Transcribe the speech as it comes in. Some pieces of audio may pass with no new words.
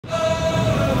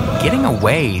Getting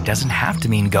away doesn't have to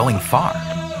mean going far.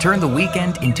 Turn the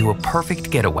weekend into a perfect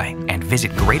getaway and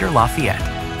visit Greater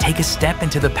Lafayette. Take a step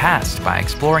into the past by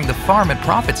exploring the farm at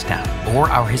Prophetstown or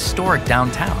our historic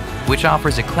downtown, which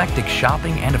offers eclectic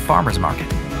shopping and a farmer's market.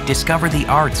 Discover the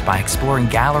arts by exploring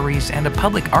galleries and a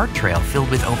public art trail filled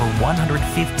with over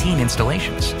 115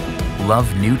 installations.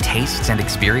 Love new tastes and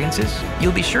experiences?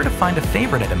 You'll be sure to find a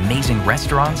favorite at amazing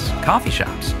restaurants, coffee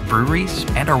shops, breweries,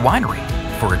 and our winery.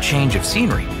 For a change of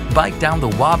scenery, bike down the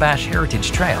Wabash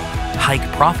Heritage Trail, hike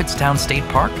Prophetstown State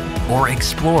Park, or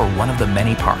explore one of the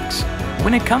many parks.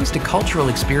 When it comes to cultural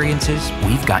experiences,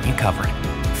 we've got you covered.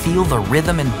 Feel the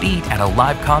rhythm and beat at a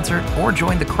live concert or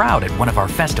join the crowd at one of our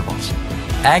festivals.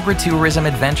 Agritourism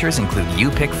adventures include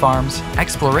U-Pick Farms,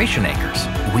 Exploration Acres,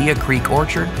 Weah Creek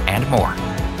Orchard, and more.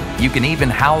 You can even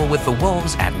howl with the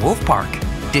wolves at Wolf Park.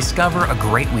 Discover a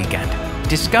great weekend.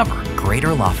 Discover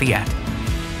Greater Lafayette.